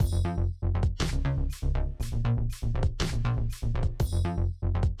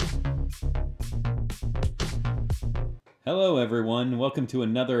Hello, everyone. Welcome to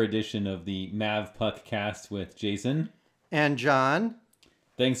another edition of the Mav Puck Cast with Jason. And John.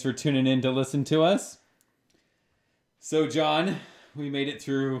 Thanks for tuning in to listen to us. So, John, we made it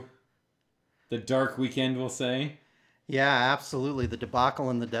through the dark weekend, we'll say. Yeah, absolutely. The debacle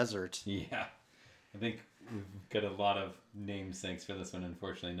in the desert. Yeah. I think we've got a lot of namesakes for this one.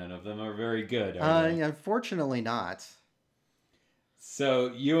 Unfortunately, none of them are very good, are they? Unfortunately not.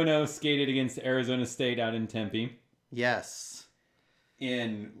 So, UNO skated against Arizona State out in Tempe Yes.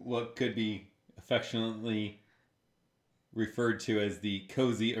 in what could be affectionately referred to as the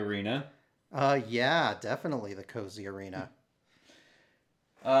Cozy Arena. Yeah, definitely the cozy arena.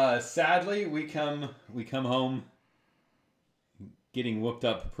 Sadly, we come home getting whooped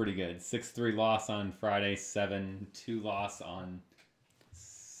up pretty good. 6-3 loss on Friday, 7-2 loss on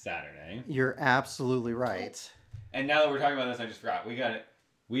Saturday. You're absolutely right. And now that we're talking about this, I just forgot.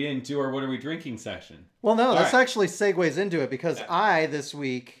 We didn't do our what are we drinking session. Well, no, this right. actually segues into it because Yeah. this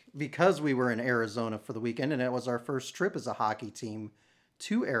week, because we were in Arizona for the weekend and it was our first trip as a hockey team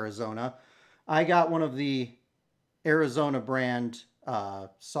to Arizona, I got one of the Arizona brand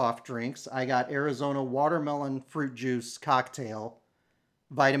soft drinks. I got Arizona watermelon fruit juice cocktail,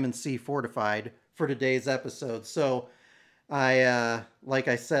 vitamin C fortified for today's episode. So like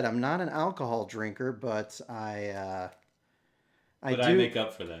I said, I'm not an alcohol drinker, but I But do I make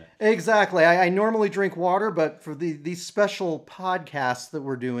up for that. exactly. I normally drink water, but for these special podcasts that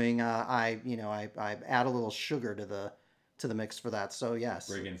we're doing, I add a little sugar to the mix for that. So yes,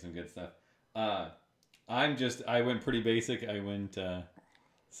 Bring in some good stuff. I went pretty basic. I went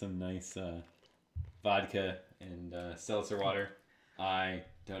some nice vodka and seltzer water. I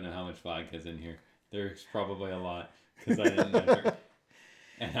don't know how much vodka's in here. There's probably a lot because I didn't measure.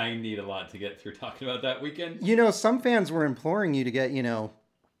 And I need a lot to get through talking about that weekend. Some fans were imploring you to get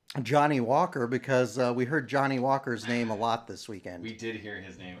Johnny Walker because we heard Johnny Walker's name a lot this weekend. We did hear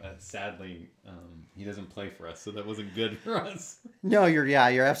his name. Sadly, he doesn't play for us, so that wasn't good for us. No, you're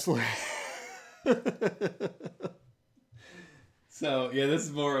absolutely. So, yeah, this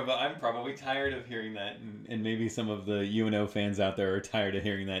is more of a, I'm probably tired of hearing that, and maybe some of the UNO fans out there are tired of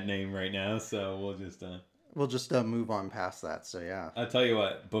hearing that name right now, so We'll just move on past that. So yeah. I'll tell you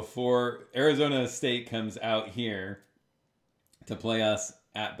what, before Arizona State comes out here to play us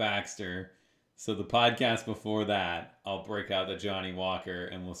at Baxter, so the podcast before that, I'll break out the Johnny Walker,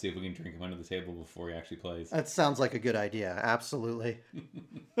 and we'll see if we can drink him under the table before he actually plays. That sounds like a good idea. Absolutely.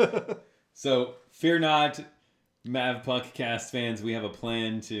 So, fear not, Mav Puck Cast fans, we have a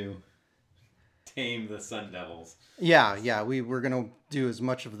plan to tame the Sun Devils. Yeah. We're gonna do as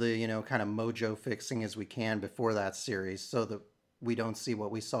much of the kind of mojo fixing as we can before that series, so that we don't see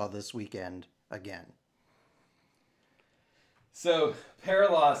what we saw this weekend again. So, pair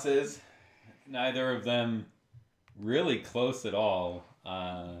losses, neither of them really close at all.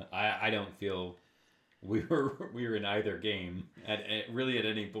 I don't feel we were in either game at really at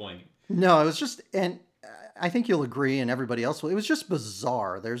any point. No, it was just, and I think you'll agree, and everybody else will. It was just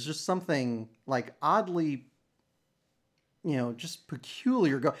bizarre. There's just something like oddly, just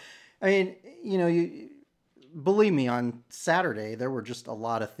peculiar. I mean, you believe me. On Saturday, there were just a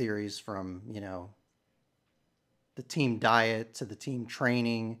lot of theories from the team diet to the team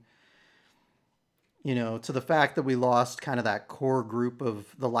training. To the fact that we lost kind of that core group of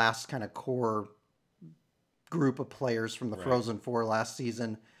the last kind of core group of players from the Right. Frozen Four last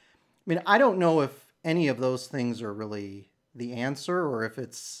season. I mean, I don't know if any of those things are really the answer, or if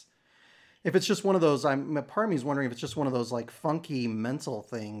it's just one of those. Part of me is wondering if it's just one of those like funky mental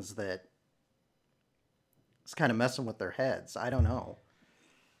things that it's kind of messing with their heads. I don't know.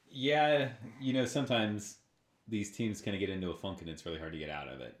 Yeah, sometimes these teams kind of get into a funk and it's really hard to get out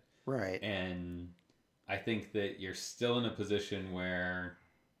of it. Right. And I think that you're still in a position where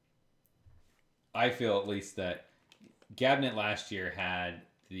I feel at least that Gabnet last year had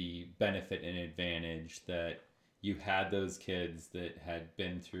the benefit and advantage that you had those kids that had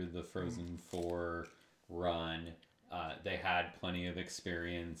been through the Frozen Four run. They had plenty of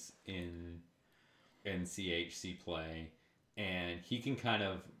experience in CHC play, and he can kind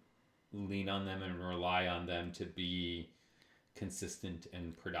of lean on them and rely on them to be consistent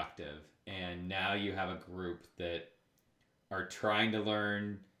and productive. And now you have a group that are trying to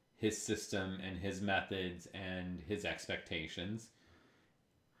learn his system and his methods and his expectations.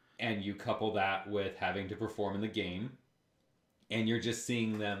 And you couple that with having to perform in the game, and you're just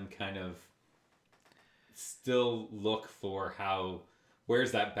seeing them kind of still look for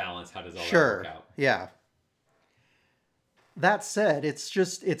where's that balance? How does all that work out? Yeah. That said,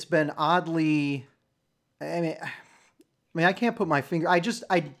 it's been oddly. I mean, I can't put my finger.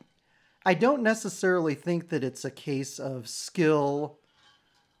 I don't necessarily think that it's a case of skill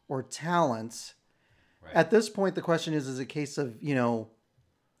or talent. Right. At this point, the question is it a case of, is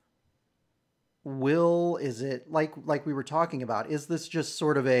it like we were talking about? Is this just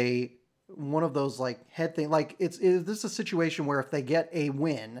sort of one of those like head thing? Like is this a situation where if they get a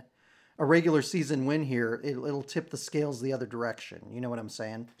win, a regular season win here, it'll tip the scales the other direction? You know what I'm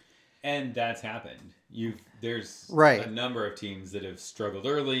saying? And that's happened. There's Right. a number of teams that have struggled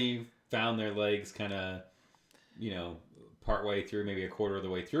early, found their legs kind of, partway through, maybe a quarter of the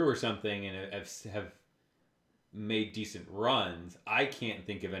way through or something, and have made decent runs. I can't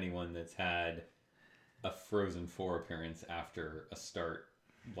think of anyone that's had a Frozen Four appearance after a start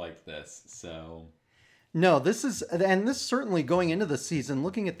like this. So No, this certainly going into the season,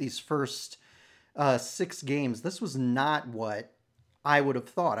 looking at these first 6 games, this was not what I would have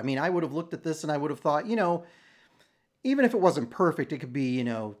thought. I mean, I would have looked at this and I would have thought, even if it wasn't perfect, it could be,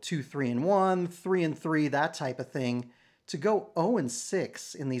 2-3-1, 3-3, that type of thing. To go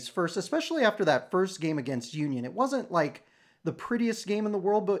 0-6 in these first, especially after that first game against Union, it wasn't like the prettiest game in the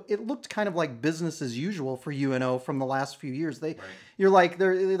world, but it looked kind of like business as usual for UNO from the last few years. You're like,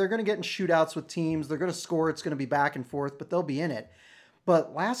 they're going to get in shootouts with teams. They're going to score. It's going to be back and forth, but they'll be in it.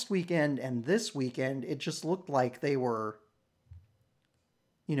 But last weekend and this weekend, it just looked like they were,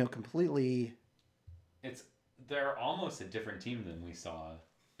 completely. They're almost a different team than we saw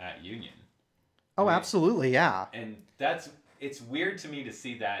at Union. Oh, absolutely, yeah. And it's weird to me to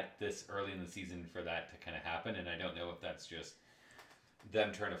see that this early in the season for that to kind of happen, and I don't know if that's just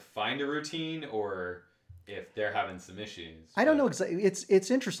them trying to find a routine or if they're having some issues. I don't know exactly.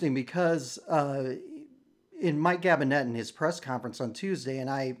 It's interesting because in Mike Gabinet in his press conference on Tuesday, and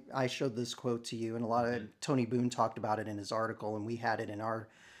I showed this quote to you, and a lot of Tony Boone talked about it in his article, and we had it in our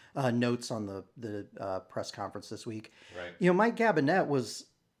notes on the press conference this week. Right. Mike Gabinet was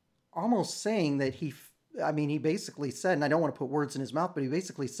almost saying that he basically said, and I don't want to put words in his mouth, but he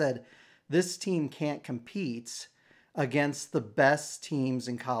basically said this team can't compete against the best teams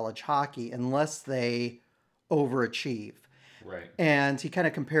in college hockey unless they overachieve. Right. And he kind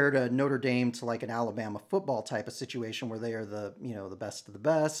of compared a Notre Dame to like an Alabama football type of situation where they are the best of the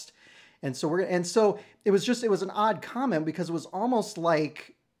best. And so it was an odd comment because it was almost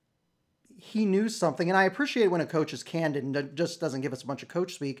like he knew something. And I appreciate when a coach is candid and just doesn't give us a bunch of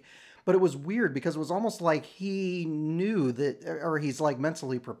coach speak, but it was weird because it was almost like he knew that, or he's like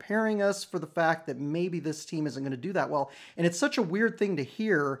mentally preparing us for the fact that maybe this team isn't going to do that well. And it's such a weird thing to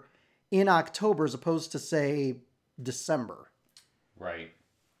hear in October as opposed to, say, December. Right.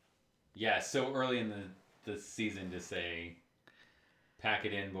 Yeah, so early in the season to say, pack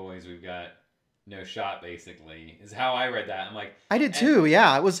it in, boys, we've got no shot, basically, is how I read that. I'm like, I did too.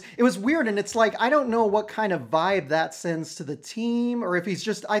 Yeah, it was weird, and it's like I don't know what kind of vibe that sends to the team, or if he's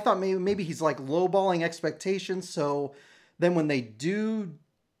just. I thought maybe he's like lowballing expectations, so then when they do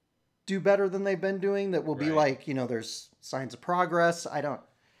better than they've been doing, that will be like there's signs of progress. I don't.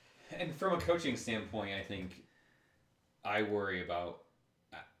 And from a coaching standpoint, I think I worry about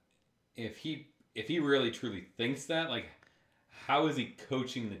if he really truly thinks that, like, how is he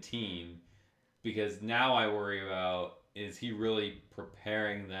coaching the team? Because now I worry about, is he really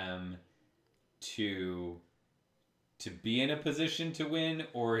preparing them to be in a position to win,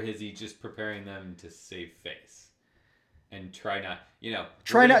 or is he just preparing them to save face and try not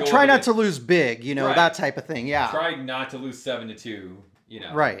to lose big, right. That type of thing. Yeah. Try not to lose 7-2,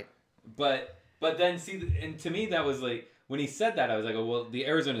 Right. But then see, and to me that was like, when he said that, I was like, oh, well, the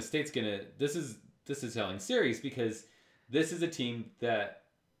Arizona State's this is telling series, because this is a team that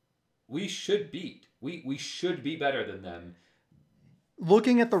we should beat. We should be better than them.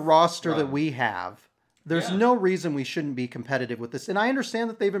 Looking at the roster that we have, there's no reason we shouldn't be competitive with this. And I understand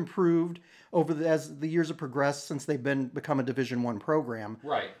that they've improved as the years have progressed since they've become a Division I program.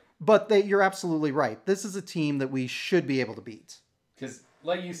 Right. But you're absolutely right. This is a team that we should be able to beat. Because,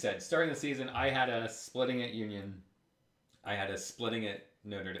 like you said, starting the season, I had a splitting at Union. I had a splitting at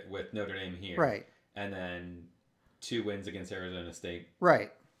with Notre Dame here. Right. And then 2 wins against Arizona State.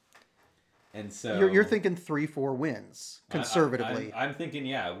 Right. And so you're thinking 3-4 wins conservatively. I'm thinking,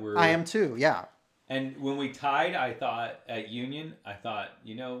 yeah, I am too, yeah. And when we tied, I thought at Union,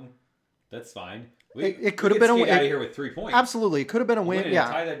 that's fine. It could have been a win. Out of here with 3 points. Absolutely, it could have been a win. Yeah,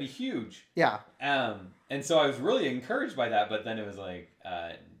 a tie, that'd be huge. Yeah. And so I was really encouraged by that, but then it was like,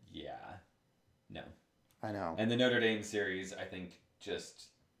 no. I know. And the Notre Dame series, I think,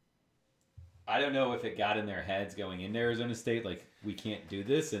 I don't know if it got in their heads going into Arizona State, like, we can't do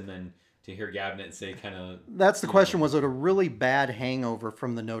this, and then to hear Gabinet say kind of... That's the question. Was it a really bad hangover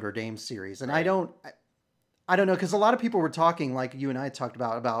from the Notre Dame series? And right. I don't know, because a lot of people were talking, like you and I talked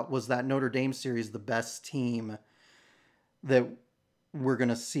about was that Notre Dame series the best team that we're going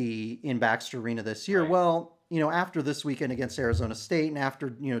to see in Baxter Arena this year? Right. Well, after this weekend against Arizona State and after,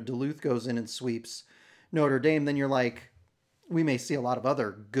 Duluth goes in and sweeps Notre Dame, then you're like, we may see a lot of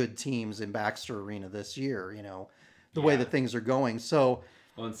other good teams in Baxter Arena this year, the way Yeah. that things are going. So,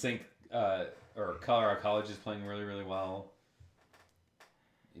 Well, and or Colorado College is playing really, really well.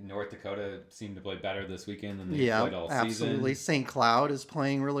 North Dakota seemed to play better this weekend than they yeah, played all absolutely. season. St. Cloud is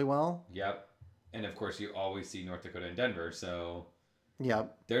playing really well. Yep. And of course, you always see North Dakota and Denver. So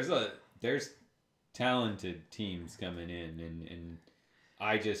Yep. there's talented teams coming in, and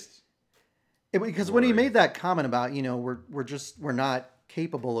I just Because when he worry. made that comment about, we're not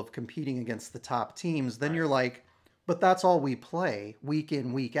capable of competing against the top teams, then Right. you're like, but that's all we play week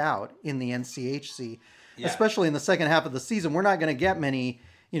in, week out in the NCHC, Yeah. especially in the second half of the season. We're not going to get many,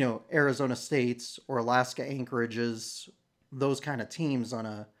 Arizona States or Alaska Anchorages, those kind of teams on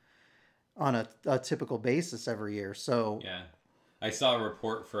a typical basis every year. So Yeah, I saw a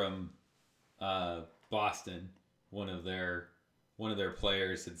report from Boston. One of their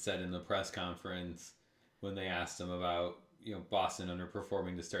players had said in the press conference when they asked him about Boston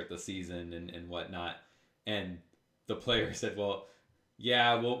underperforming to start the season and whatnot, and the player said, "Well,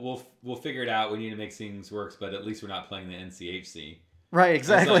 yeah, we'll figure it out. We need to make things work, but at least we're not playing the NCHC." right,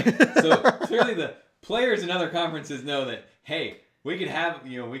 exactly. So clearly the players in other conferences know that, hey, we could have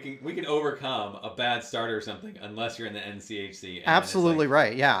we can overcome a bad start or something unless you're in the NCHC. And Absolutely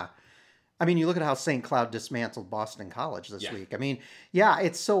right. Yeah. I mean, you look at how St. Cloud dismantled Boston College this Yeah. week. I mean, yeah,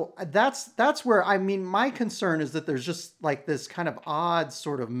 it's so that's where I mean, my concern is that there's just like this kind of odd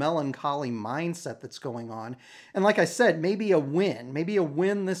sort of melancholy mindset that's going on. And like I said, maybe a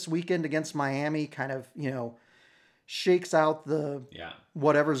win this weekend against Miami kind of, shakes out the Yeah.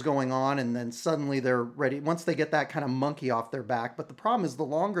 whatever's going on, and then suddenly they're ready once they get that kind of monkey off their back. But the problem is the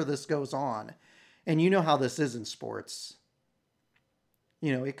longer this goes on, and you know how this is in sports,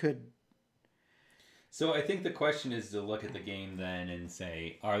 it could. So I think the question is to look at the game then and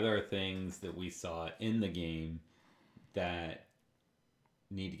say, are there things that we saw in the game that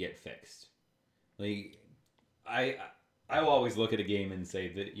need to get fixed? Like I will always look at a game and say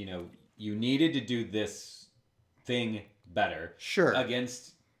that you needed to do this thing better. Sure.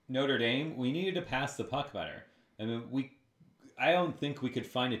 Against Notre Dame, we needed to pass the puck better. I mean, I don't think we could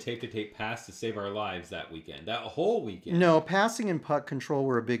find a tape-to-tape pass to save our lives that weekend. That whole weekend. No, passing and puck control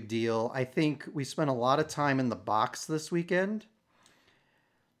were a big deal. I think we spent a lot of time in the box this weekend.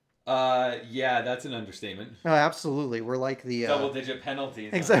 Yeah, that's an understatement. Oh, absolutely. We're like the Double-digit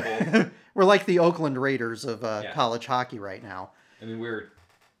penalties. exactly. We're like the Oakland Raiders of Yeah. college hockey right now. I mean,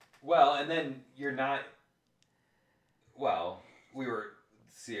 and then you're not. Well,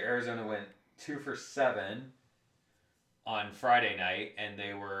 Arizona went 2 for 7 on Friday night, and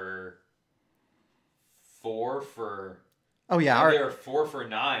they were 4 for. Oh yeah, They were 4 for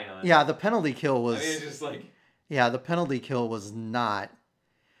 9 on. yeah. The penalty kill was. I mean, it's just like. Yeah, the penalty kill was not.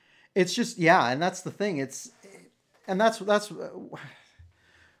 It's just and that's the thing. That's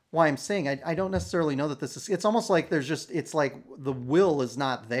why I'm saying I don't necessarily know that this is. It's almost like it's like the will is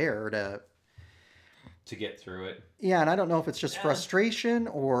not there to get through it. Yeah, and I don't know if it's just frustration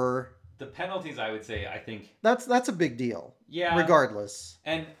or the penalties. I would say I think that's a big deal. Yeah. Regardless.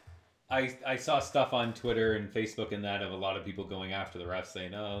 And I saw stuff on Twitter and Facebook and that of a lot of people going after the refs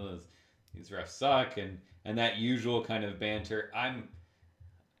saying, "Oh, these refs suck," and that usual kind of banter.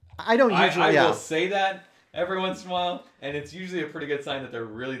 I don't usually. I will say that every once in a while, and it's usually a pretty good sign that they're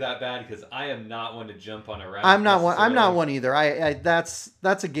really that bad because I am not one to jump on a ref. I'm not one either. That's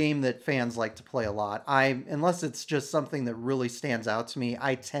a game that fans like to play a lot. Unless it's just something that really stands out to me,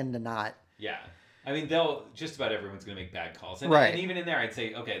 I tend to not. Yeah, I mean just about everyone's going to make bad calls, and, right. And even in there, I'd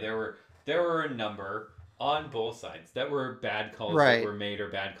say okay, there were a number on both sides that were bad calls right. that were made or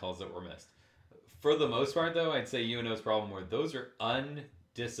bad calls that were missed. For the most part, though, I'd say UNO's problem were those are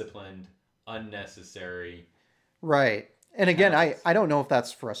undisciplined, unnecessary. Right. And again, I don't know if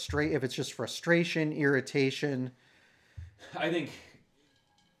that's if it's just frustration, irritation. I think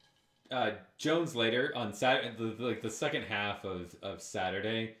Jones later on Saturday, the second half of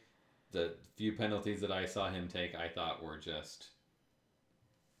Saturday, the few penalties that I saw him take, I thought were just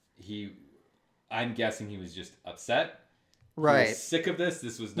I'm guessing he was just upset. Right. He was sick of this.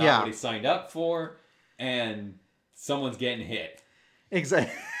 This was not what he signed up for, and someone's getting hit.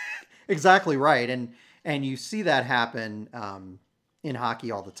 Exactly right. And you see that happen in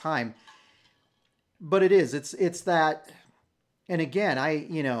hockey all the time. But it's that, and again,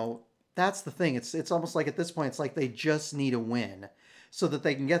 that's the thing. It's almost like at this point, it's like they just need a win. so that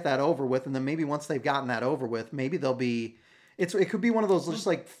they can get that over with. And then maybe once they've gotten that over with, maybe they'll be, it could be one of those just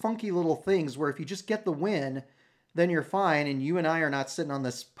like funky little things where if you just get the win, then you're fine. And you and I are not sitting on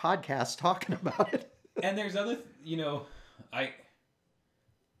this podcast talking about it. And there's other,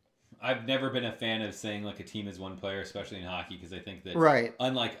 I've never been a fan of saying like a team is one player, especially in hockey, because I think that right.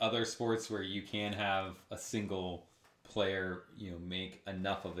 unlike other sports where you can have a single player, make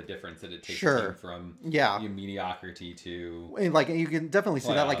enough of a difference that it takes a team from mediocrity to and like you can definitely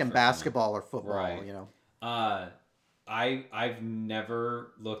see that like in basketball or football, right. I've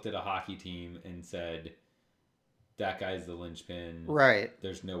never looked at a hockey team and said that guy's the linchpin. Right.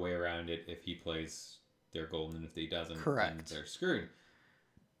 There's no way around it. If he plays, they're golden. If he doesn't, correct, then they're screwed.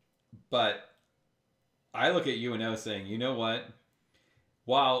 But I look at UNO saying, you know what?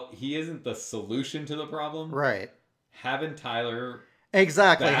 While he isn't the solution to the problem, right? Having Tyler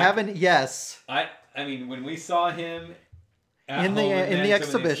back, yes. I mean, when we saw him in the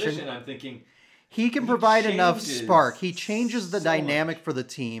exhibition, I'm thinking he can provide enough spark. He changes the dynamic for the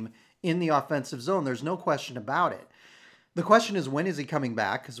team in the offensive zone. There's no question about it. The question is, when is he coming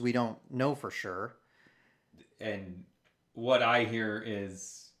back? Because we don't know for sure. And what I hear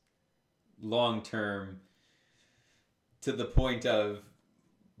is long term, to the point of,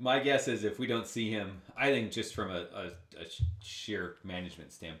 my guess is if we don't see him, I think just from a sheer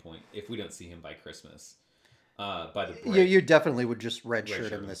management standpoint, if we don't see him by Christmas, by the break, you definitely would just redshirt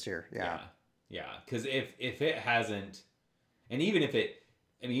him this year. Yeah. Because if it hasn't, and even if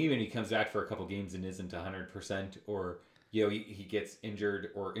he comes back for a couple games and isn't 100%, or he gets injured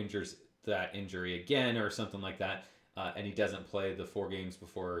or injures that injury again or something like that, and he doesn't play the 4 games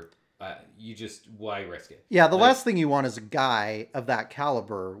before. Why risk it? Yeah, the last thing you want is a guy of that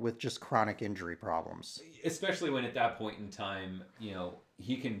caliber with just chronic injury problems. Especially when at that point in time,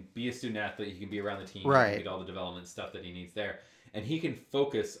 he can be a student athlete, he can be around the team, right. He can get all the development stuff that he needs there. And he can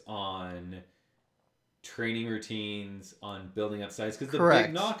focus on training routines, on building up size. Because the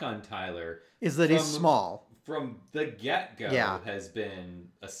big knock on Tyler is that he's small. From the get-go has been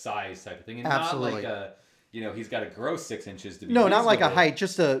a size type of thing. And absolutely. Not like he's got to grow 6 inches to be no, reasonable. Not like a height,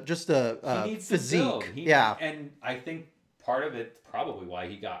 just a he needs physique. To build. And I think part of it, probably why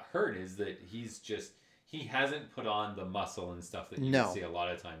he got hurt, is that he hasn't put on the muscle and stuff that you can see a lot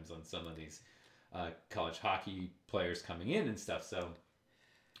of times on some of these college hockey players coming in and stuff.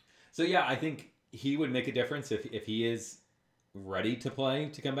 So yeah, I think he would make a difference if he is ready to play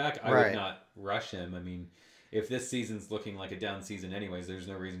to come back. I would not rush him. I mean, if this season's looking like a down season anyways, there's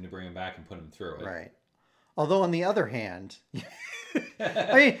no reason to bring him back and put him through it. Right. Although on the other hand,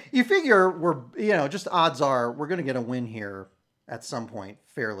 I mean, you figure just odds are we're going to get a win here at some point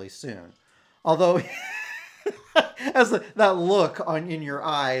fairly soon. Although, as that look in your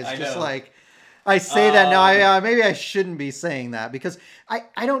eyes, like I say that now, maybe I shouldn't be saying that because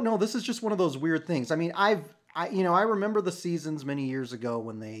I don't know. This is just one of those weird things. I mean, I remember the seasons many years ago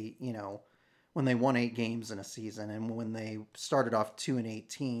when they won 8 games in a season, and when they started off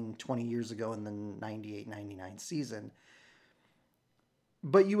 2-18 20 years ago in the 98-99 season.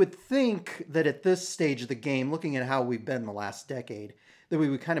 But you would think that at this stage of the game, looking at how we've been the last decade, that we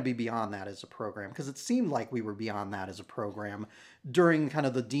would kind of be beyond that as a program, because it seemed like we were beyond that as a program. During kind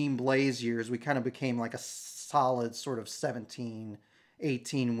of the Dean Blaze years, we kind of became like a solid sort of 17-18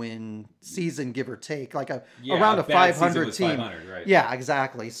 win season, give or take, like around a 500 team. 500, right? Yeah,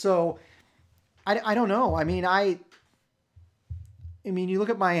 exactly. So I don't know. I mean, you look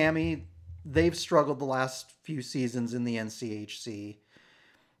at Miami, they've struggled the last few seasons in the NCHC.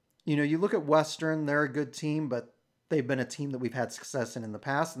 You look at Western, they're a good team, but they've been a team that we've had success in the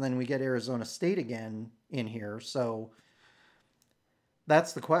past. And then we get Arizona State again in here. So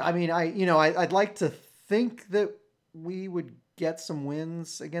that's the question. I mean, I'd like to think that we would get some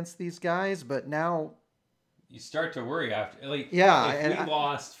wins against these guys, but now you start to worry after, if we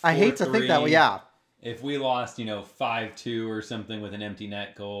lost 4-3, I hate to think that way. Yeah. If we lost, 5-2 or something with an empty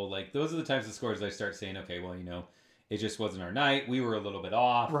net goal, like those are the types of scores I start saying, okay, well, it just wasn't our night. We were a little bit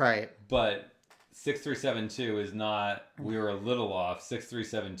off. Right. But 6-3-7-2 is not, we were a little off.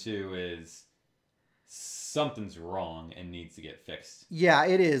 6-3-7-2 is something's wrong and needs to get fixed. Yeah,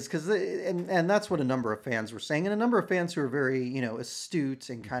 it is. And that's what a number of fans were saying. And a number of fans who are very, astute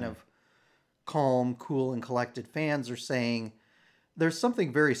and kind of calm, cool, and collected fans are saying there's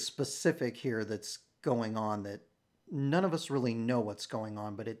something very specific here that's going on that none of us really know what's going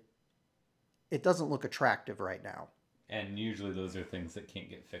on, but it doesn't look attractive right now. And usually those are things that can't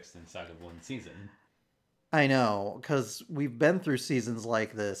get fixed inside of one season. I know, because we've been through seasons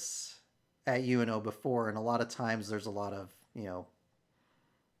like this at UNO before, and a lot of times there's a lot of,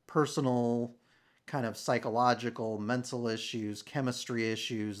 personal kind of psychological, mental issues, chemistry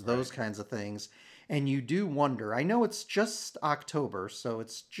issues, those kinds of things. And you do wonder. I know it's just October, so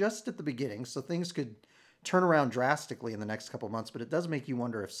it's just at the beginning, so things could turn around drastically in the next couple months, but it does make you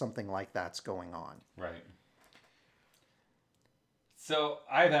wonder if something like that's going on. Right. So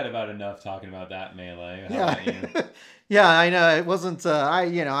I've had about enough talking about that melee. How about you? Yeah, I know. It wasn't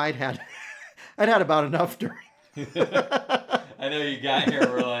I'd had I'd had about enough during. I know you got here,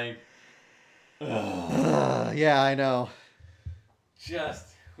 we're like, yeah, I know.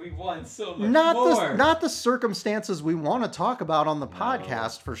 We want so much more. Not the circumstances we want to talk about on the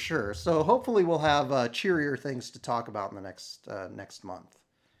podcast for sure. So hopefully we'll have cheerier things to talk about in the next month.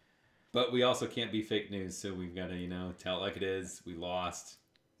 But we also can't be fake news, so we've got to, tell it like it is. We lost.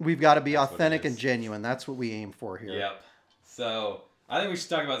 We've got to be authentic and genuine. That's what we aim for here. Yep. So I think we should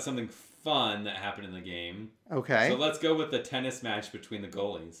talk about something fun that happened in the game. Okay. So let's go with the tennis match between the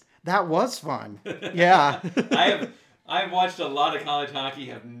goalies. That was fun. Yeah. I've watched a lot of college hockey.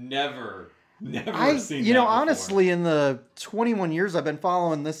 Have never seen that before. Honestly, in the 21 years I've been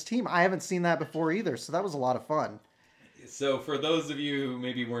following this team, I haven't seen that before either. So that was a lot of fun. So for those of you who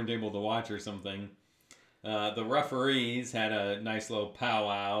maybe weren't able to watch or something, the referees had a nice little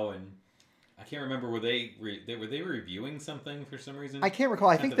powwow, and I can't remember, were they reviewing something for some reason? I can't recall.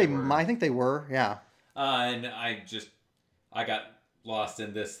 I think they were. Yeah. And I got lost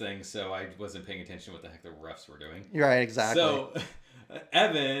in this thing, so I wasn't paying attention to what the heck the refs were doing. You're right, exactly. So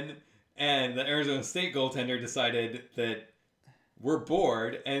Evan and the Arizona State goaltender decided that we're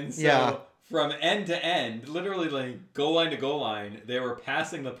bored, and so from end to end, literally like goal line to goal line, they were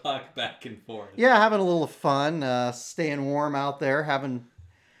passing the puck back and forth. Yeah, having a little fun, staying warm out there, having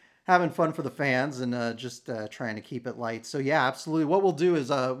fun for the fans, and just trying to keep it light. So yeah, absolutely. What we'll do is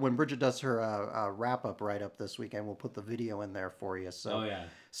when Bridget does her wrap-up write-up this weekend, we'll put the video in there for you. So,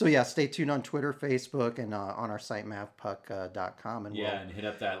 So yeah, stay tuned on Twitter, Facebook, and on our site, mathpuck.com. And and hit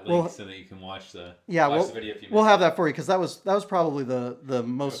up that link so that you can watch the video if you missed we'll have that for you, because that was probably the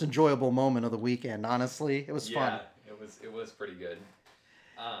most enjoyable moment of the weekend, honestly. It was fun. Yeah, it was pretty good.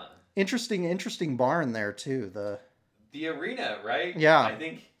 Interesting barn there, too. The arena, right? Yeah. I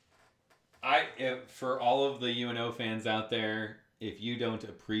think... for all of the UNO fans out there, if you don't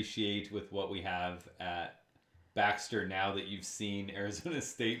appreciate with what we have at Baxter now that you've seen Arizona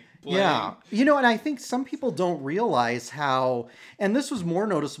State play. Yeah. And I think some people don't realize how, and this was more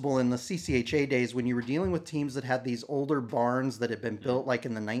noticeable in the CCHA days when you were dealing with teams that had these older barns that had been built like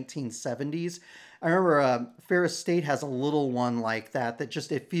in the 1970s. I remember Ferris State has a little one like that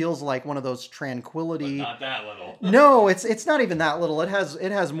just, it feels like one of those Tranquility. But not that little. No, it's not even that little. It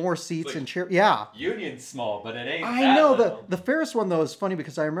has more seats and chairs. Yeah. Union's small, but it ain't I know. The Ferris one, though, is funny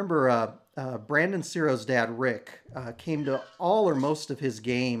because I remember Brandon Ciro's dad, Rick, came to all or most of his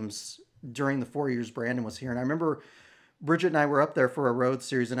games during the 4 years Brandon was here. And I remember Bridget and I were up there for a road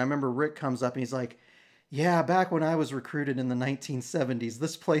series, and I remember Rick comes up and he's like, yeah, back when I was recruited in the 1970s,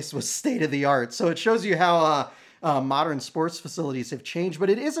 this place was state of the art. So it shows you how modern sports facilities have changed. But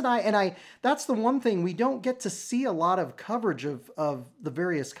it isn't. That's the one thing we don't get to see a lot of coverage of the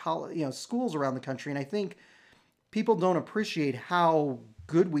various schools around the country. And I think people don't appreciate how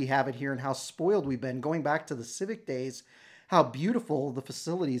good we have it here and how spoiled we've been going back to the Civic days, how beautiful the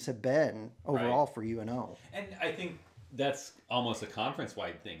facilities have been overall for UNO. And I think that's almost a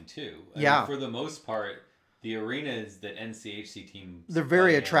conference-wide thing, too. I mean, for the most part, the arenas that NCHC teams... They're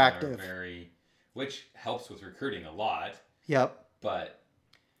very attractive. Which helps with recruiting a lot. Yep. But,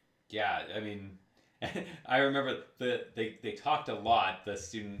 yeah, I mean... I remember they talked a lot, the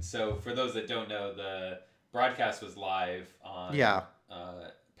students... So, for those that don't know, the broadcast was live on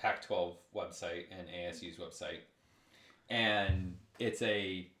Pac-12 website and ASU's website. And it's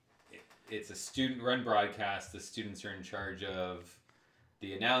a student-run broadcast. The students are in charge of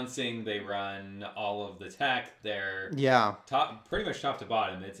the announcing. They run all of the tech. They're pretty much top to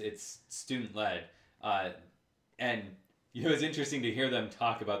bottom. It's student-led. And it's interesting to hear them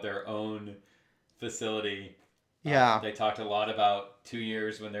talk about their own facility. They talked a lot about 2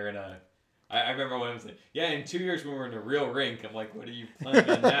 years when they're in a... I remember one was like, in 2 years when we're in a real rink. I'm like, what are you planning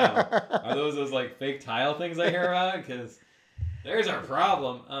on now? Are those like fake tile things I hear about? Because there's our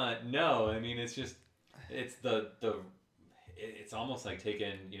problem. No, I mean, it's just, it's it's almost like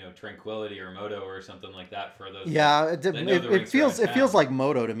taking, Tranquility or Moto or something like that for those. Yeah, it feels like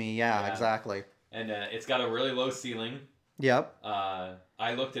Moto to me. Yeah, exactly. And it's got a really low ceiling. Yep.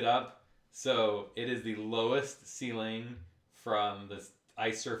 I looked it up. So it is the lowest ceiling from the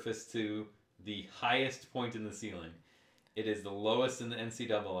ice surface to the highest point in the ceiling. It is the lowest in the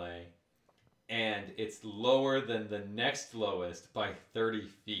NCAA. And it's lower than the next lowest by 30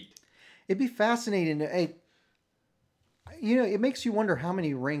 feet. it'd be fascinating. It makes you wonder how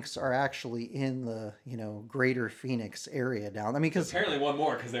many rinks are actually in the greater Phoenix area down. I mean, because apparently one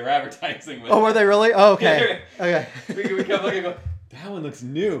more because they were advertising with. Oh, were they really? Oh, okay. Okay. we kept looking. And go, that one looks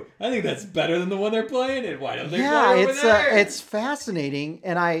new. I think that's better than the one they're playing. And why don't they play over there? It's fascinating,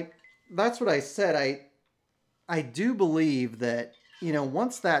 and that's what I said. I do believe that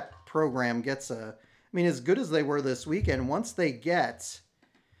once that program gets as good as they were this weekend, once they get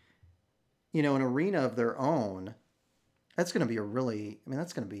an arena of their own, that's going to be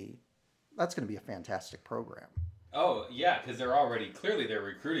that's going to be a fantastic program. Oh yeah, because they're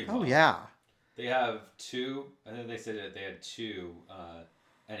recruiting. Oh yeah. They have two. I think they said that they had two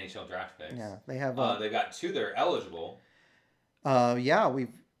NHL draft picks. Yeah, they have. They've got two that are eligible. Yeah,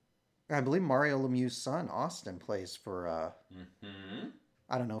 I believe Mario Lemieux's son Austin plays for.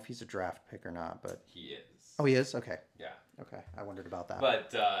 I don't know if he's a draft pick or not, but he is. Oh, he is. Okay. Yeah. Okay, I wondered about that.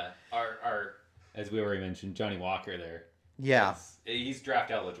 But our as we already mentioned, Johnny Walker there. Yeah. He's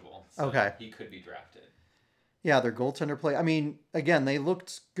draft eligible. So okay. He could be drafted. Yeah, their goaltender play. I mean, again, they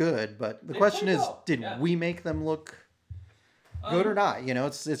looked good, but the question is, did we make them look good or not?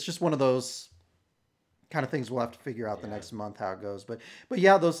 It's just one of those kind of things we'll have to figure out the next month how it goes. But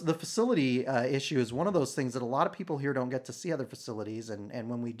yeah, the facility issue is one of those things that a lot of people here don't get to see other facilities, and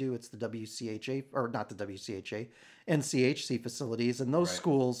when we do, it's the WCHA or not the WCHA, NCHC facilities, and those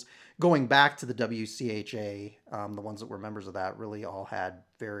schools going back to the WCHA, the ones that were members of that, really all had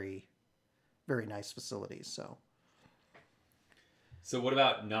very, very nice facilities. So what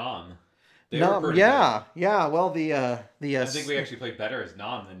about NOM? Yeah. Well, the I think we actually played better as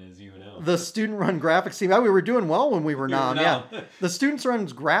NOM than as UNO. The student-run graphics team. We were doing well when we were NOM. Yeah, the students-run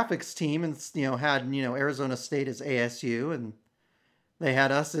graphics team, and had Arizona State as ASU, and they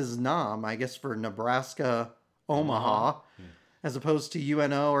had us as NOM. I guess for Nebraska Omaha, as opposed to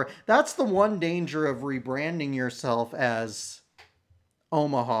UNO. Or that's the one danger of rebranding yourself as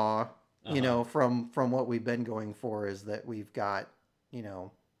Omaha. From what we've been going for is that we've got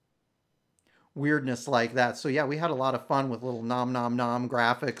weirdness like that. So yeah, we had a lot of fun with little nom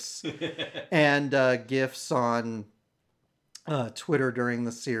graphics and GIFs on Twitter during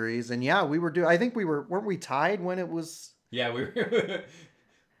the series. And yeah, I think weren't we tied when it was? Yeah, we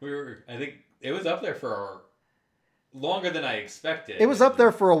were. I think it was up there for longer than I expected. It was up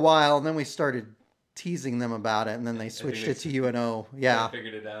there for a while, and then we started teasing them about it, and then they switched it to UNO. Yeah, they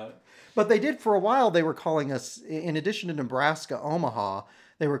figured it out. But they did for a while. They were calling us, in addition to Nebraska Omaha,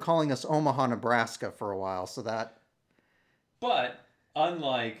 they were calling us Omaha, Nebraska for a while. So that. But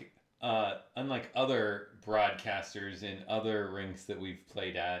unlike other broadcasters in other rinks that we've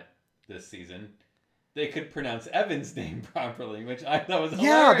played at this season, they could pronounce Evan's name properly, which I thought was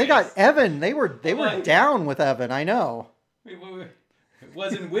hilarious. Yeah, they got Evan. They were down with Evan. I know. It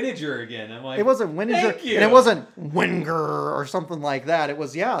wasn't Winiger again. I'm like, it wasn't Winiger, and it wasn't Winger or something like that. It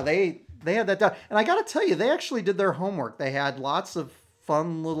was they had that down. And I got to tell you, they actually did their homework. They had lots of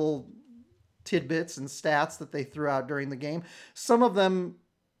fun little tidbits and stats that they threw out during the game. Some of them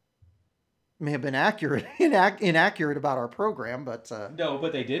may have been inaccurate about our program, but no,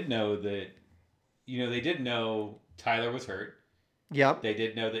 but they did know that. They did know Tyler was hurt. Yep. They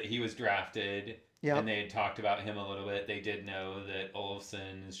did know that he was drafted. Yep. And they had talked about him a little bit. They did know that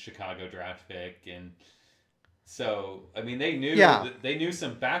Olofsson's Chicago draft pick, and so they knew they knew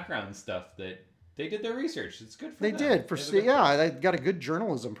some background stuff that they did their research. It's good for them. They got a good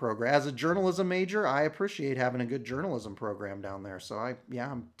journalism program. As a journalism major, I appreciate having a good journalism program down there. So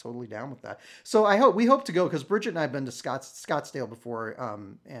I'm totally down with that. So we hope to go, because Bridget and I have been to Scottsdale before,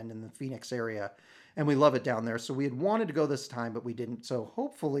 and in the Phoenix area. And we love it down there. So we had wanted to go this time, but we didn't. So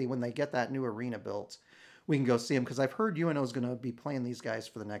hopefully when they get that new arena built, we can go see them. Because I've heard UNO is going to be playing these guys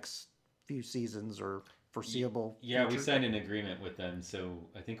for the next few seasons or foreseeable future. We signed an agreement with them. So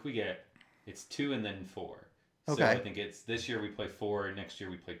I think it's 2 and then 4. Okay. So I think it's this year we play 4, next year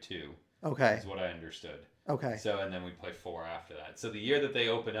we play 2. Okay. Is what I understood. Okay. So, and then we play 4 after that. So the year that they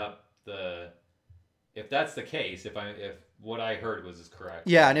open up if that's the case, if what I heard is correct.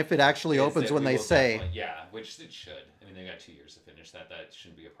 Yeah, and if it actually opens when they say. Yeah, which it should. They got 2 years to finish that. That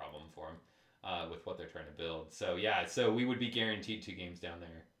shouldn't be a problem for them with what they're trying to build. So yeah, we would be guaranteed 2 games down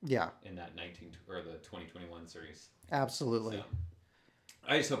there. Yeah. In that the 2021 series. Absolutely. So,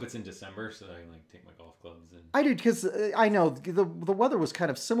 I just hope it's in December so that I can take my golf clubs. I do, because I know the weather was kind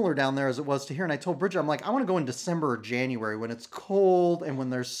of similar down there as it was to here, and I told Bridget, I'm like, I want to go in December or January when it's cold and when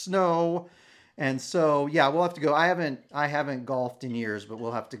there's snow. And so, yeah, we'll have to go. I haven't golfed in years, but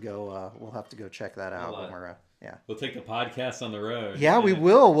we'll have to go. We'll have to go check that out when we're. We'll take the podcast on the road. Yeah, we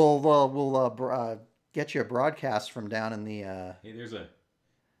will. We'll get you a broadcast from down in the. Hey,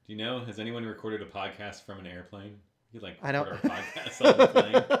 do Do you know? Has anyone recorded a podcast from an airplane? You could, like, I don't. record our podcast on the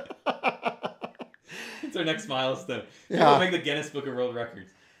plane. It's our next milestone. Yeah. We'll make the Guinness Book of World Records.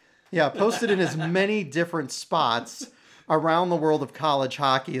 Yeah, post it in as many different spots around the world of college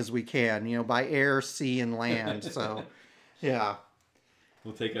hockey as we can, by air, sea, and land. So, yeah.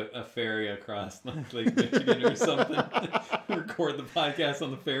 We'll take a ferry across Lake Michigan or something. Record the podcast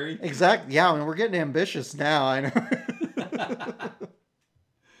on the ferry. Exactly. Yeah, I mean, we're getting ambitious now. I know.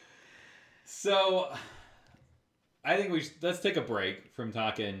 So, I think let's take a break from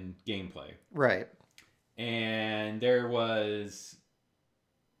talking gameplay. Right. And there was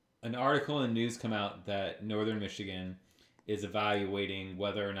an article in the news come out that Northern Michigan is evaluating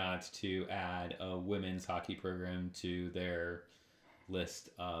whether or not to add a women's hockey program to their list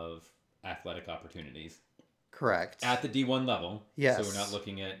of athletic opportunities. Correct. At the D1 level. Yes. So we're not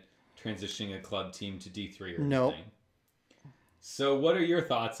looking at transitioning a club team to D3 or nope. anything. So what are your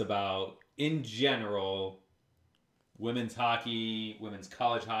thoughts about, in general, women's hockey, women's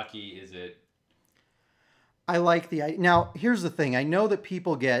college hockey? Is it... I like the idea. Now, here's the thing. I know that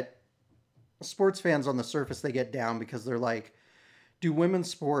sports fans on the surface, they get down because they're like, do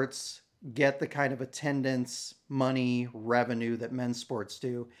women's sports get the kind of attendance, money, revenue that men's sports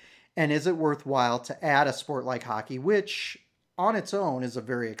do? And is it worthwhile to add a sport like hockey, which on its own is a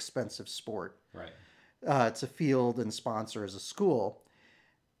very expensive sport, right? To field and sponsor as a school?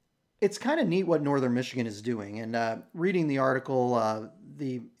 It's kind of neat what Northern Michigan is doing. And reading the article,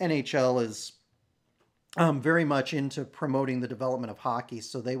 the NHL is very much into promoting the development of hockey,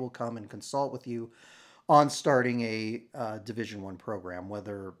 so they will come and consult with you on starting a Division I program,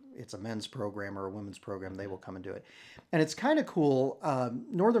 whether it's a men's program or a women's program. They will come and do it, and it's kind of cool.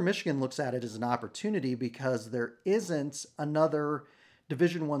 Northern Michigan looks at it as an opportunity because there isn't another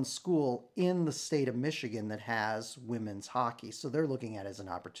Division I school in the state of Michigan that has women's hockey, so they're looking at it as an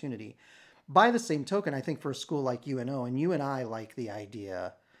opportunity. By the same token, I think for a school like UNO, and you and I like the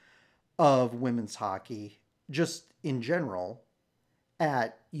idea of women's hockey just in general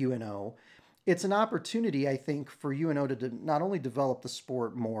at UNO, it's an opportunity, I think, for UNO to not only develop the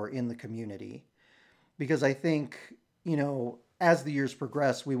sport more in the community, because I think, as the years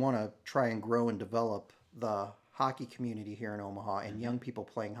progress, we want to try and grow and develop the hockey community here in Omaha and young people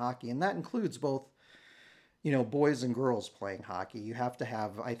playing hockey. And that includes both, boys and girls playing hockey. You have to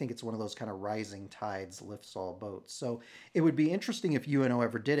have, I think it's one of those kind of rising tides lifts all boats. So it would be interesting if UNO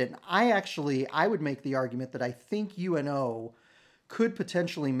ever did it. And I would make the argument that I think UNO could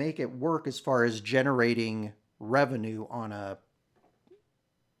potentially make it work as far as generating revenue on a,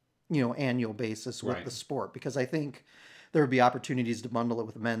 annual basis with the sport, because I think there would be opportunities to bundle it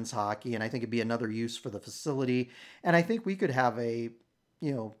with men's hockey. And I think it'd be another use for the facility. And I think we could have a,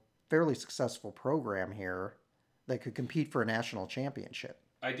 fairly successful program here that could compete for a national championship.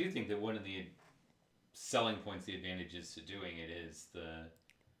 I do think that one of the selling points, the advantages to doing it is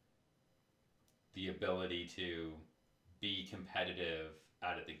the ability to be competitive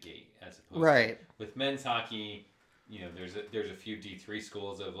out of the gate, as opposed to with men's hockey. There's a few D3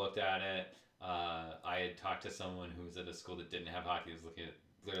 schools that have looked at it. I had talked to someone who was at a school that didn't have hockey, was looking at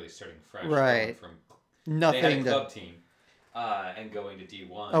literally starting fresh from nothing. They had a club team. And going to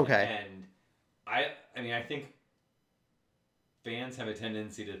D1. Okay. And I think fans have a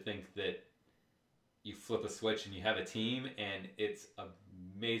tendency to think that you flip a switch and you have a team, and it's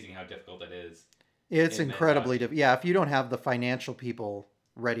amazing how difficult it is. It's incredibly difficult. Yeah, if you don't have the financial people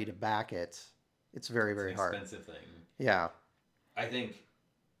ready to back it, it's very, very hard. It's an expensive thing. Yeah. I think.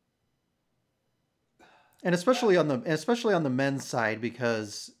 And especially on the men's side,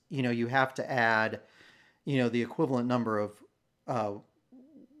 because, you have to add, the equivalent number of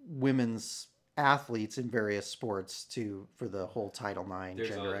women's athletes in various sports for the whole Title IX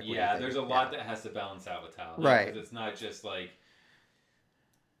gender equity. Yeah, there's a lot that has to balance out with talent. Right. Because it's not just like,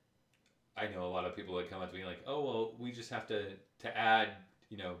 I know a lot of people that come up to me like, oh, well, we just have to add,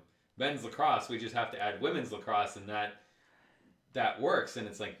 men's lacrosse, we just have to add women's lacrosse, and that works. And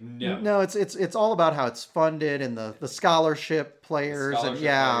it's like, no, it's all about how it's funded and the scholarship players. Players.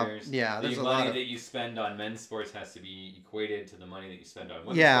 There's the a money lot that you spend on men's sports has to be equated to the money that you spend on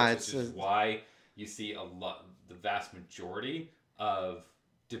women's sports, which is why you see the vast majority of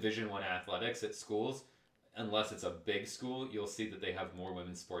Division I athletics at schools, unless it's a big school, you'll see that they have more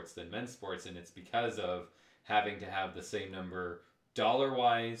women's sports than men's sports, and it's because of having to have the same number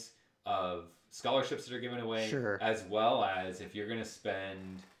dollar-wise of scholarships that are given away, as well as if you're going to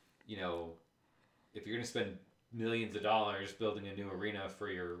spend, millions of dollars building a new arena for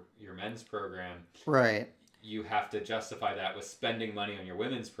your men's program, right? you have to justify that with spending money on your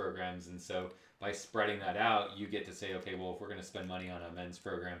women's programs, and so by spreading that out, you get to say, okay, well, if we're going to spend money on a men's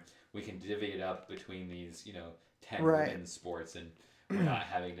program, we can divvy it up between these, 10 Right. women's sports, and we're not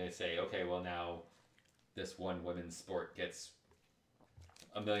having to say, okay, well, now this one women's sport gets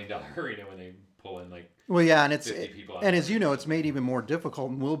 $1 million arena when they pull in like Well, yeah, 50 people. and as you know, it's made even more difficult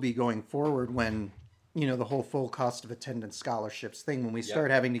and will be going forward when, the whole full cost of attendance scholarships thing, when we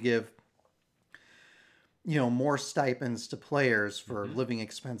start having to give, more stipends to players for living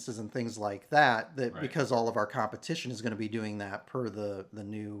expenses and things like that, Right. because all of our competition is going to be doing that per the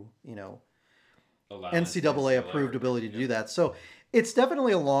new, Allowance, NCAA approved ability to do that. So it's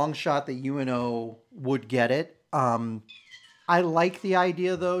definitely a long shot that UNO would get it. I like the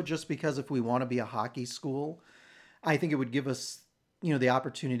idea though, just because if we want to be a hockey school, I think it would give us, the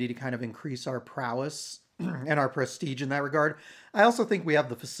opportunity to kind of increase our prowess and our prestige in that regard. I also think we have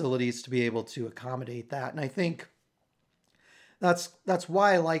the facilities to be able to accommodate that. And I think that's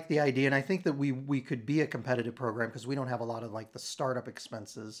why I like the idea. And I think that we could be a competitive program because we don't have a lot of like the startup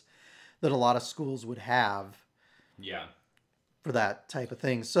expenses that a lot of schools would have Yeah. for that type of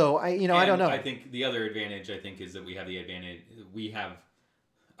thing. So I don't know. I think the other advantage is that we have the advantage.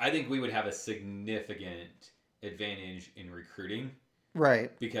 I think we would have a significant advantage in recruiting,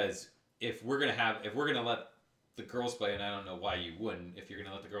 Right. because if we're gonna let the girls play, and I don't know why you wouldn't, if you're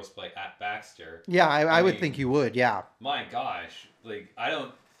gonna let the girls play at Baxter. Yeah, I would mean, think you would. Yeah. My gosh, like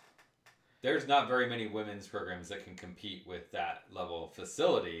there's not very many women's programs that can compete with that level of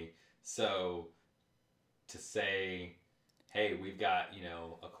facility. So to say, hey, we've got,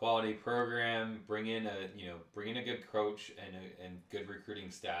 a quality program, bring in a good coach and good recruiting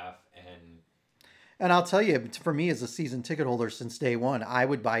staff, And I'll tell you, for me as a season ticket holder since day one, I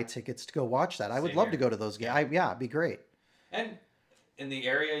would buy tickets to go watch that. I would Same love here. to go to those games. Yeah, it'd be great. and in the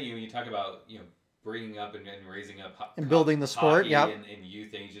area, you talk about, bringing up and raising up And building the sport, hockey yep. in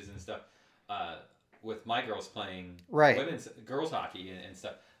youth ages and stuff. With my girls playing Right. girls hockey and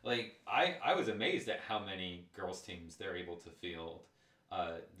stuff, like I was amazed at how many girls teams they're able to field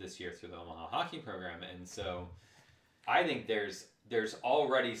this year through the Omaha hockey program, and so I think there's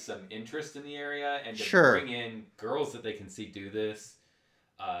already some interest in the area, and to Sure. bring in girls that they can see do this,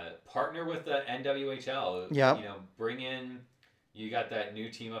 partner with the NWHL. Yep. Bring in. You got that new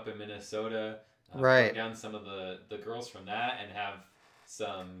team up in Minnesota. Right. Bring down some of the girls from that and have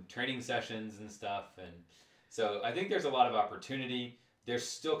some training sessions and stuff, and so I think there's a lot of opportunity. There's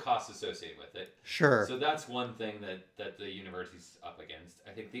still costs associated with it. Sure. So that's one thing that the university's up against.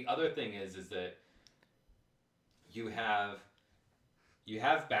 I think the other thing is that you have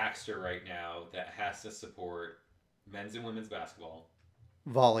Baxter right now that has to support men's and women's basketball,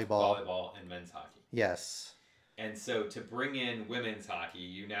 volleyball, and men's hockey. Yes. And so to bring in women's hockey,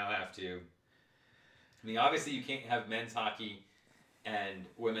 you now have to. I mean, obviously, you can't have men's hockey and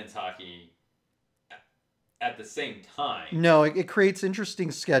women's hockey at the same time. No, it creates interesting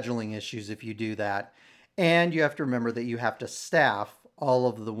scheduling issues if you do that. And you have to remember that you have to staff all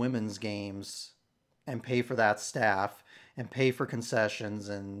of the women's games and pay for that staff and pay for concessions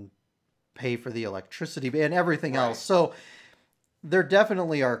and pay for the electricity and everything Right. else. So there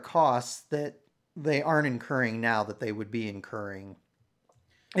definitely are costs that they aren't incurring now that they would be incurring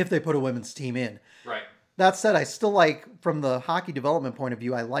if they put a women's team in. Right. That said, I still like, from the hockey development point of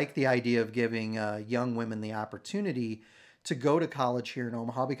view, I like the idea of giving young women the opportunity to go to college here in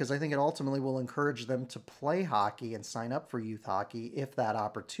Omaha, because I think it ultimately will encourage them to play hockey and sign up for youth hockey if that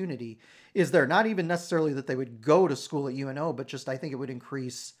opportunity is there. Not even necessarily that they would go to school at UNO, but just I think it would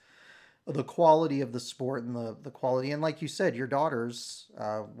increase the quality of the sport and the quality. And like you said, your daughters,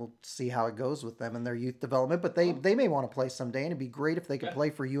 we'll see how it goes with them in their youth development, but they may want to play someday, and it'd be great if they could Yeah. play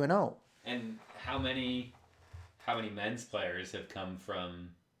for UNO. And how many men's players have come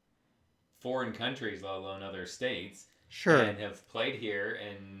from foreign countries, let alone other states, Sure. and have played here,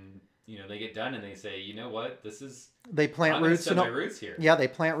 and they get done and they say, you know what, this is They I'm plant gonna roots set in my roots here. Yeah, they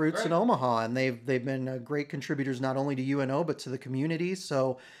plant roots in Right. Omaha, and they've been great contributors not only to UNO but to the community.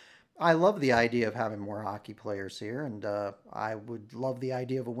 So I love the idea of having more hockey players here, and I would love the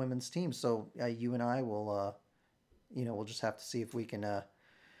idea of a women's team. So you and I will, we'll just have to see if we can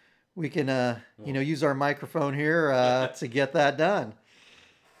use our microphone here to get that done.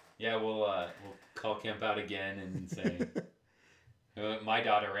 Yeah, we'll call camp out again and say. My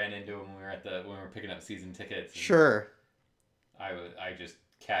daughter ran into him when we were picking up season tickets. Sure. I just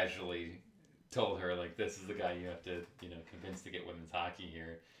casually told her, like, this is the guy you have to convince to get women's hockey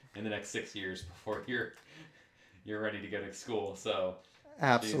here in the next 6 years before you're ready to go to school. So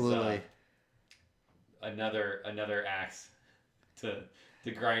Absolutely. she's, another axe to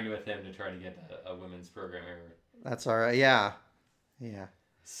to grind with him to try to get a women's program over. That's all right. Yeah. Yeah.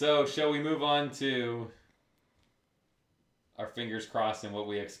 So, shall we move on to our fingers crossed and what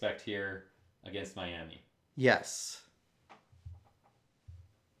we expect here against Miami? Yes.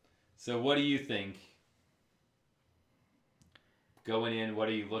 So, what do you think? Going in, what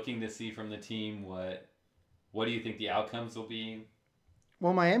are you looking to see from the team? What do you think the outcomes will be?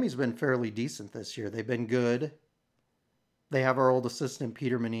 Well, Miami's been fairly decent this year. They've been good. They have our old assistant,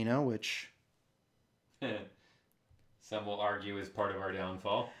 Peter Menino, which some will argue is part of our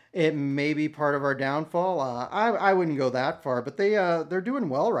downfall. it may be part of our downfall. I wouldn't go that far, but they're doing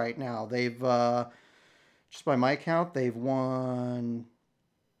well right now. They've just by my count, they've won.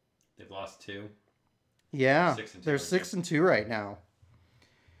 They've lost 2. Yeah, 6-2, they're 6-2 right now.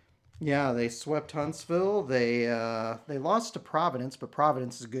 Yeah, they swept Huntsville. They lost to Providence, but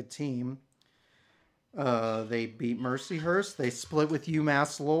Providence is a good team. They beat Mercyhurst. They split with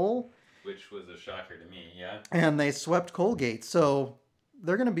UMass Lowell. Which was a shocker to me, yeah. And they swept Colgate. So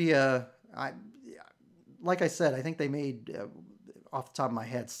they're going to be like I said, I think they made, off the top of my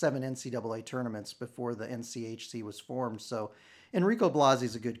head, 7 NCAA tournaments before the NCHC was formed. So Enrico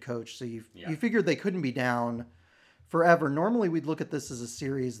Blasi's a good coach. So you figured they couldn't be down forever. Normally we'd look at this as a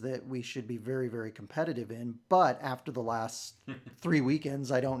series that we should be very, very competitive in. But after the last 3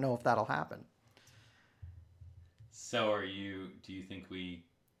 weekends, I don't know if that'll happen. So do you think we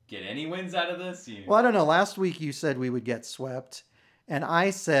get any wins out of this? Well, I don't know. Last week you said we would get swept, and I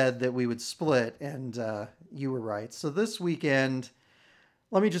said that we would split, and you were right. So this weekend,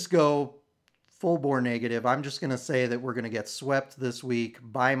 let me just go full bore negative. I'm just going to say that we're going to get swept this week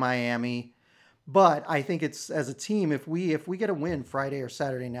by Miami. But I think it's, as a team, if we get a win Friday or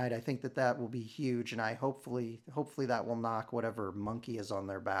Saturday night, I think that will be huge, and I hopefully that will knock whatever monkey is on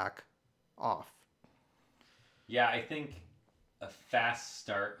their back off. Yeah, I think a fast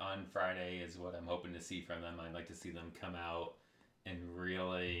start on Friday is what I'm hoping to see from them. I'd like to see them come out and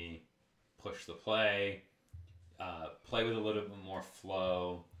really push the play, play with a little bit more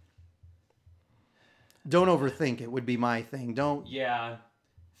flow. Don't overthink it would be my thing. Get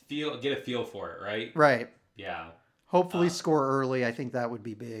a feel for it, right? Right. Yeah. Hopefully score early. I think that would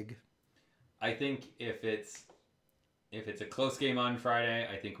be big. I think if it's a close game on Friday,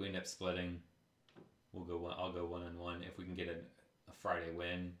 I think we end up splitting. I'll go 1-1 if we can get a Friday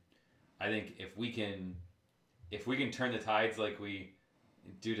win. I think if we can turn the tides like we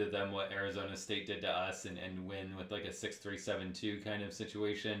do to them, what Arizona State did to us, and win with like a 6-3-7-2 kind of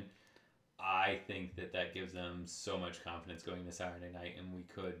situation, I think that gives them so much confidence going into Saturday night, and we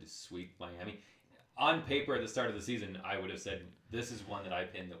could sweep Miami. On paper at the start of the season, I would have said this is one that I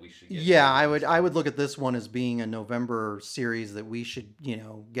pinned that we should get. Yeah, I would look at this one as being a November series that we should,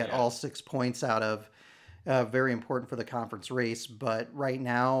 get all 6 points out of. Very important for the conference race, but right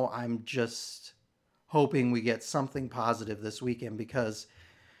now I'm just hoping we get something positive this weekend because,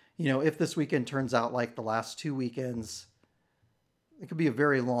 if this weekend turns out like the last 2 weekends, it could be a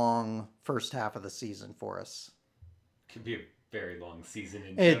very long first half of the season for us. Could be a very long season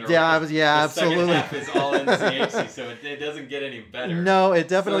in general. Absolutely. The second half is all NCHC, so it doesn't get any better. No, it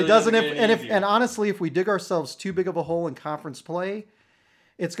definitely doesn't. And honestly, if we dig ourselves too big of a hole in conference play,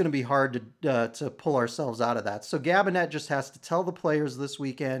 it's going to be hard to pull ourselves out of that. So Gabinet just has to tell the players this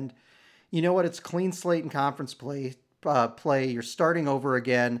weekend, you know what, it's clean slate in conference play. You're starting over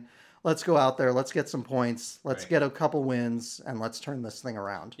again. Let's go out there. Let's get some points. Let's get a couple wins, and let's turn this thing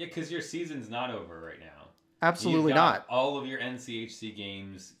around. Yeah, because your season's not over right now. Absolutely not. All of your NCHC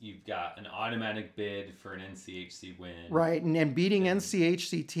games, you've got an automatic bid for an NCHC win. Right, and beating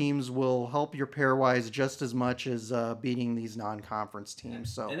NCHC teams will help your pairwise just as much as beating these non-conference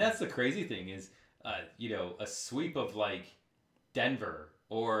teams. And that's the crazy thing is, a sweep of like Denver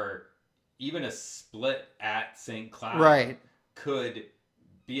or even a split at St. Cloud could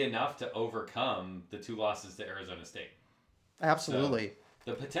be enough to overcome the 2 losses to Arizona State. Absolutely. So,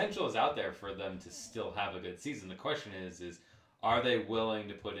 the potential is out there for them to still have a good season. The question is are they willing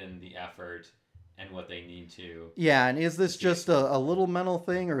to put in the effort and what they need to? Yeah, and is this just a little mental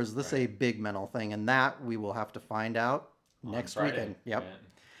thing, or is this a big mental thing? And that we will have to find out next weekend. Yep. Yeah.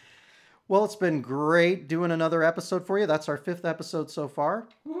 Well, it's been great doing another episode for you. That's our 5th episode so far.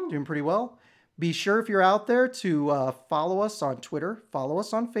 Woo. Doing pretty well. Be sure, if you're out there, to follow us on Twitter, follow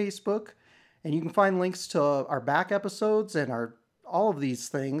us on Facebook, and you can find links to our back episodes and all of these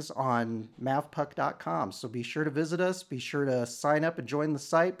things on mavpuck.com. So be sure to visit us. Be sure to sign up and join the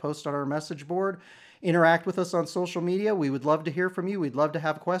site, post on our message board, interact with us on social media. We would love to hear from you. We'd love to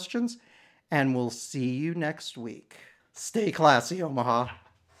have questions. And we'll see you next week. Stay classy, Omaha.